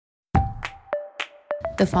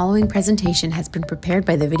The following presentation has been prepared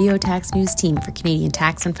by the Video Tax News team for Canadian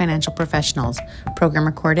tax and financial professionals. Program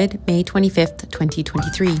recorded May 25th,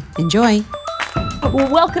 2023. Enjoy!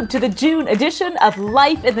 Welcome to the June edition of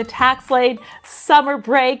Life in the Tax Lane. Summer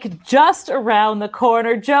break just around the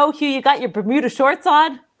corner. Joe, Hugh, you got your Bermuda shorts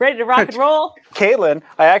on? Ready to rock and roll? Caitlin,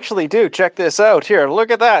 I actually do. Check this out. Here,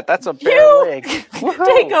 look at that. That's a bare leg.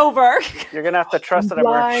 Take over. You're going to have to trust that I'm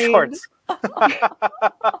wearing shorts.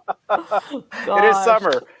 It is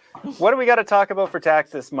summer. What do we got to talk about for tax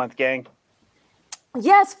this month, gang?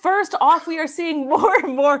 Yes, first off, we are seeing more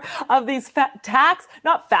and more of these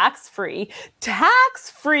tax-free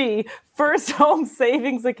first home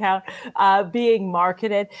savings account being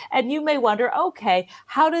marketed. And you may wonder, okay,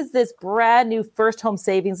 how does this brand new first home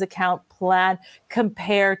savings account plan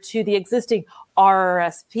compare to the existing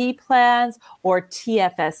RRSP plans or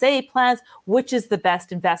TFSA plans? Which is the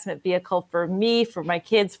best investment vehicle for me, for my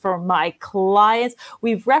kids, for my clients?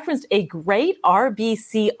 We've referenced a great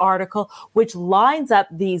RBC article which lines up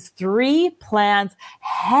these three plans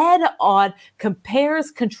head on,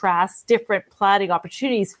 compares, contrasts different planning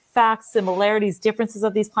opportunities, facts, similarities, differences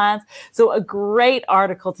of these plans. So a great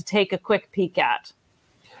article to take a quick peek at.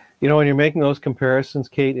 You know, when you're making those comparisons,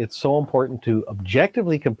 Kate, it's so important to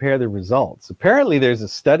objectively compare the results. Apparently, there's a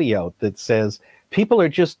study out that says people are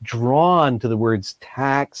just drawn to the words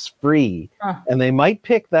tax-free, and they might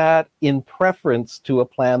pick that in preference to a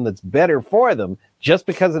plan that's better for them just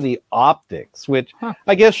because of the optics, which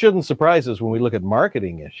I guess shouldn't surprise us when we look at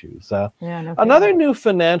marketing issues. Another new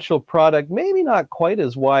financial product, maybe not quite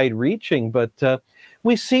as wide-reaching, but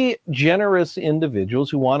we see generous individuals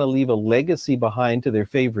who want to leave a legacy behind to their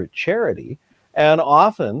favorite charity, and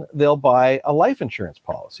often they'll buy a life insurance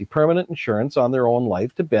policy, permanent insurance on their own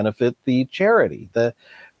life to benefit the charity.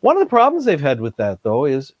 One of the problems they've had with that, though,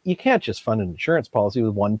 is you can't just fund an insurance policy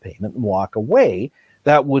with one payment and walk away.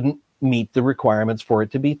 That wouldn't meet the requirements for it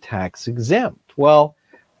to be tax exempt. Well,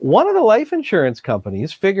 one of the life insurance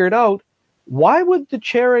companies figured out, why would the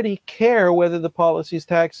charity care whether the policy is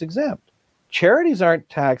tax exempt? Charities aren't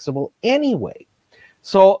taxable anyway.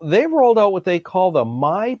 So they've rolled out what they call the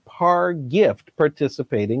MyPar-Gift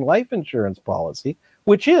participating life insurance policy,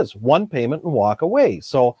 which is one payment and walk away.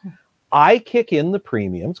 So I kick in the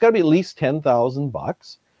premium. It's got to be at least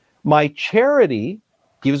 $10,000. My charity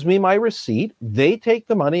gives me my receipt. They take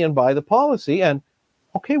the money and buy the policy, and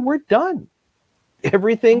okay, we're done.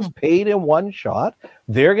 Everything's paid in one shot.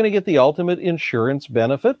 They're going to get the ultimate insurance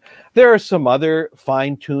benefit. There are some other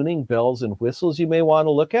fine-tuning bells and whistles you may want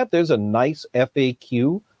to look at. There's a nice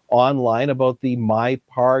FAQ online about the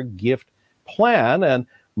MyPar-Gift plan, and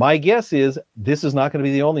my guess is this is not going to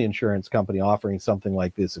be the only insurance company offering something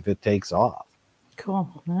like this if it takes off.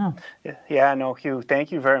 Cool. Yeah, no, Hugh,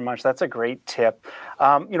 thank you very much. That's a great tip.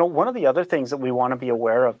 One of the other things that we want to be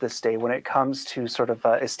aware of this day when it comes to sort of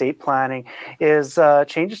estate planning is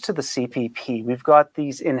changes to the CPP. We've got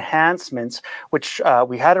these enhancements, which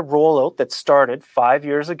we had a rollout that started 5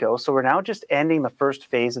 years ago. So we're now just ending the first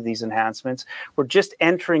phase of these enhancements. We're just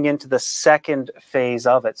entering into the second phase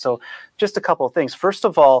of it. So just a couple of things. First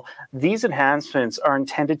of all, these enhancements are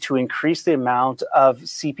intended to increase the amount of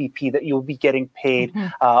CPP that you'll be getting paid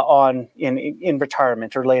in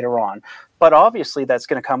retirement or later on. But obviously, that's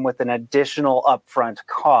going to come with an additional upfront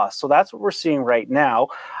cost. So that's what we're seeing right now.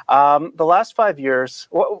 The last 5 years,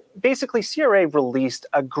 basically, CRA released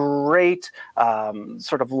a great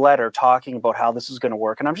sort of letter talking about how this is going to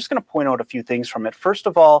work. And I'm just going to point out a few things from it. First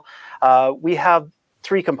of all, we have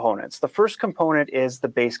three components. The first component is the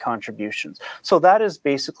base contributions. So that is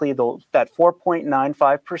basically that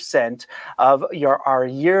 4.95% of our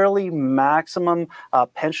yearly maximum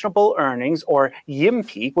pensionable earnings, or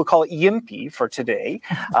YIMP. We'll call it YIMP for today.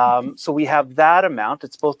 So we have that amount.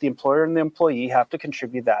 It's both the employer and the employee have to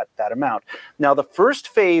contribute that amount. Now, the first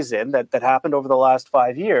phase in that happened over the last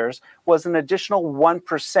 5 years was an additional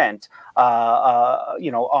 1%,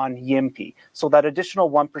 on YIMP. So that additional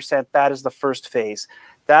 1%, that is the first phase.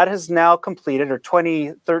 That has now completed, or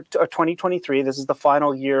 2023. This is the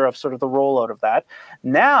final year of sort of the rollout of that.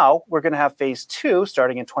 Now we're going to have phase two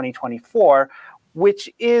starting in 2024, which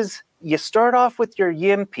is you start off with your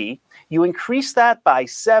YIMP, you increase that by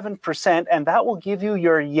 7%, and that will give you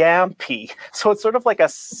your YAMP. So it's sort of like a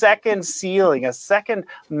second ceiling, a second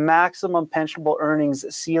maximum pensionable earnings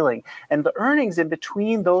ceiling. And the earnings in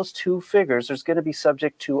between those two figures is going to be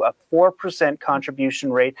subject to a 4%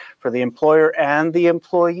 contribution rate for the employer and the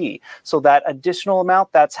employee. So that additional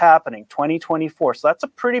amount, that's happening 2024. So that's a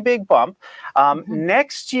pretty big bump.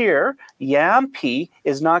 Next year, YAMP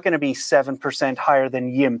is not going to be 7% higher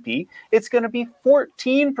than YIMP. It's going to be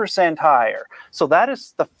 14% higher. So that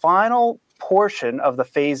is the final portion of the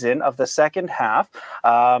phase-in of the second half,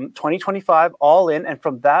 2025 all in, and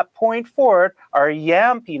from that point forward, our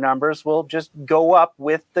YAMP numbers will just go up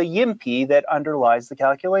with the YIMP that underlies the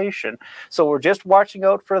calculation. So we're just watching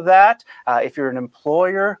out for that. If you're an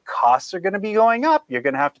employer, costs are going to be going up. You're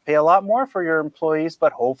going to have to pay a lot more for your employees,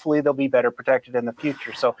 but hopefully they'll be better protected in the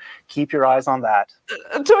future. So keep your eyes on that.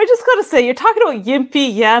 So I just got to say, you're talking about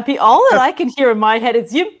yimpy, yampy. All that I can hear in my head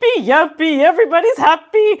is yimpy, yampy. Everybody's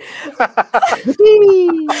happy. I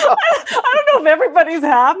don't know if everybody's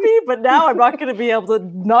happy, but now I'm not going to be able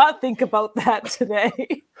to not think about that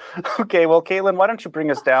today. Okay, well, Caitlin, why don't you bring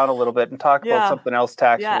us down a little bit and talk about something else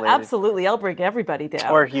tax related? Yeah, absolutely. I'll bring everybody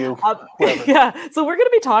down. Or you. Yeah, so we're going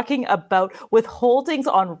to be talking about withholdings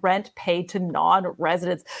on rent paid to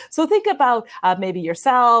non-residents. So think about maybe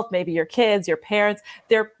yourself, maybe your kids, your parents.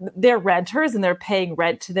 They're renters and they're paying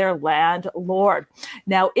rent to their landlord.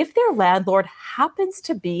 Now, if their landlord happens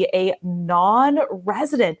to be a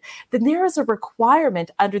non-resident, then there is a requirement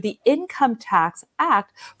under the Income Tax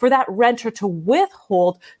Act for that renter to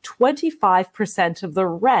withhold 25% of the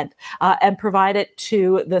rent and provide it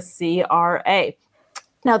to the CRA.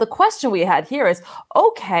 Now, the question we had here is,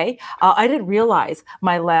 okay, I didn't realize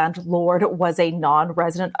my landlord was a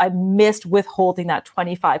non-resident. I missed withholding that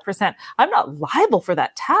 25%. I'm not liable for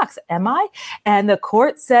that tax, am I? And the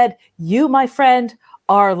court said, you, my friend,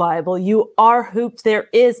 are liable. You are hooped. There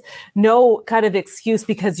is no kind of excuse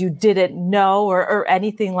because you didn't know or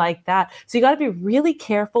anything like that. So you got to be really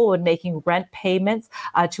careful when making rent payments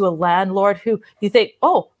to a landlord who you think,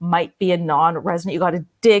 might be a non-resident. You got to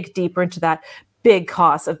dig deeper into that big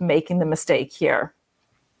cost of making the mistake here.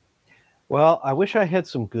 Well, I wish I had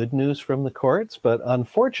some good news from the courts, but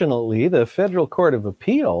unfortunately, the Federal Court of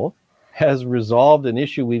Appeal has resolved an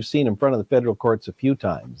issue we've seen in front of the federal courts a few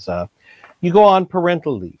times. You go on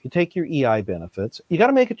parental leave, you take your EI benefits, you got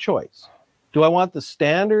to make a choice. Do I want the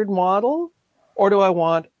standard model or do I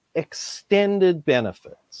want extended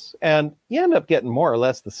benefits? And you end up getting more or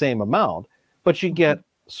less the same amount, but you get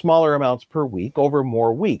smaller amounts per week over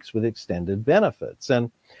more weeks with extended benefits. And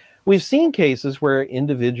we've seen cases where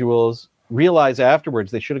individuals realize afterwards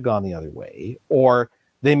they should have gone the other way, or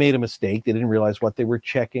they made a mistake, they didn't realize what they were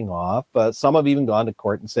checking off. Some have even gone to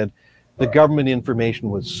court and said, the government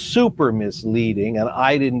information was super misleading and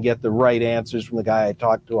I didn't get the right answers from the guy I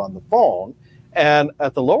talked to on the phone. And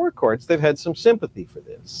at the lower courts, they've had some sympathy for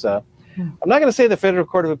this. I'm not going to say the Federal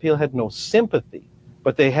Court of Appeal had no sympathy,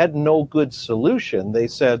 but they had no good solution. They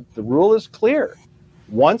said the rule is clear.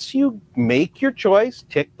 Once you make your choice,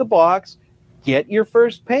 tick the box, get your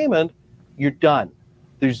first payment, you're done.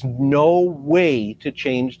 There's no way to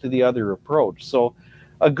change to the other approach. So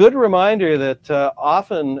a good reminder that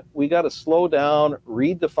often we got to slow down,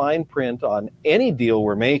 read the fine print on any deal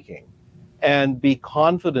we're making, and be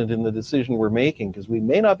confident in the decision we're making, because we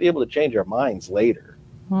may not be able to change our minds later.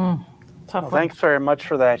 Well, thanks very much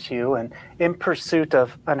for that, Hugh. And in pursuit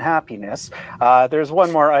of unhappiness, there's one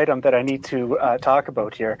more item that I need to talk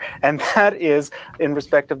about here, and that is in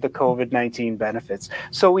respect of the COVID-19 benefits.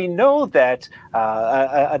 So we know that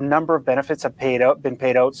a number of benefits have been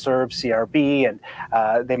paid out, CERB, CRB,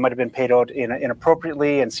 and they might have been paid out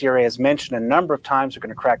inappropriately. And CRA has mentioned a number of times, we're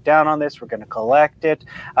going to crack down on this, we're going to collect it.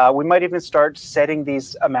 We might even start setting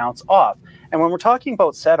these amounts off. And when we're talking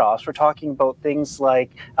about set-offs, we're talking about things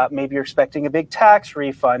like maybe you're expecting a big tax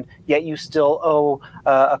refund, yet you still owe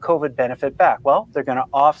a COVID benefit back. Well, they're going to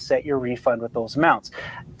offset your refund with those amounts.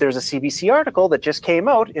 There's a CBC article that just came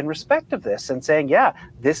out in respect of this and saying, yeah,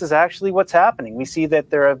 this is actually what's happening. We see that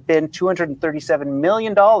there have been $237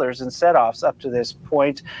 million in set-offs up to this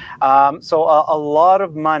point. So a lot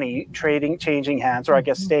of money changing hands, or I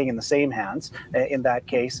guess staying in the same hands in that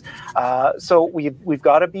case. So we've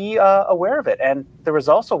got to be aware of it. And there was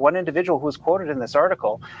also one individual who was quoted in this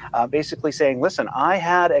article basically saying, listen, I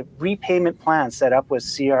had a repayment plan set up with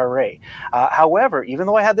CRA. However, even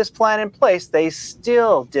though I had this plan in place, they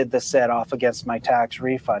still did the set off against my tax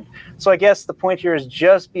refund. So I guess the point here is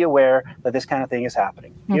just be aware that this kind of thing is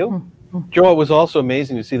happening. You? Joe, it was also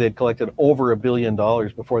amazing to see they'd collected over $1 billion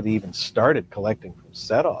before they even started collecting from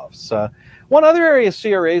set-offs. One other area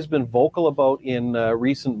CRA has been vocal about in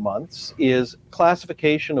recent months is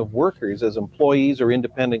classification of workers as employees or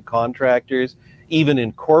independent contractors, even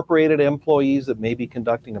incorporated employees that may be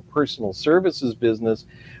conducting a personal services business,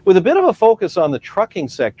 with a bit of a focus on the trucking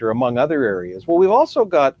sector, among other areas. Well, we've also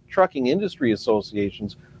got trucking industry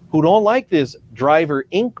associations who don't like this Driver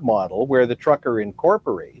Inc. model where the trucker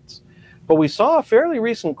incorporates. But we saw a fairly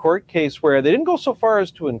recent court case where they didn't go so far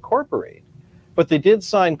as to incorporate, but they did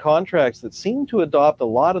sign contracts that seemed to adopt a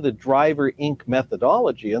lot of the Driver Inc.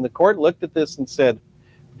 methodology. And the court looked at this and said,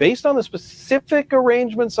 based on the specific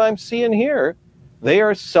arrangements I'm seeing here, they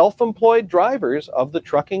are self-employed drivers of the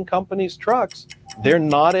trucking company's trucks. They're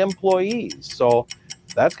not employees. So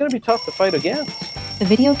that's going to be tough to fight against. The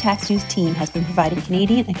Video Tax News team has been providing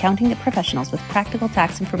Canadian accounting professionals with practical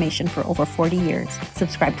tax information for over 40 years.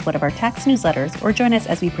 Subscribe to one of our tax newsletters or join us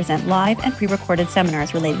as we present live and pre-recorded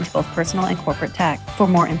seminars relating to both personal and corporate tax. For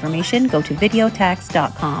more information, go to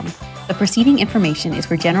videotax.com. The preceding information is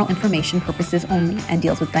for general information purposes only and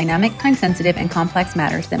deals with dynamic, time-sensitive, and complex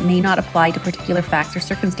matters that may not apply to particular facts or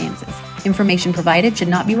circumstances. Information provided should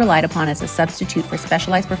not be relied upon as a substitute for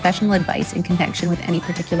specialized professional advice in connection with any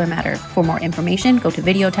particular matter. For more information, go to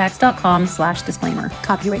videotax.com/disclaimer.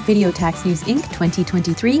 Copyright Video Tax News Inc.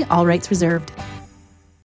 2023, all rights reserved.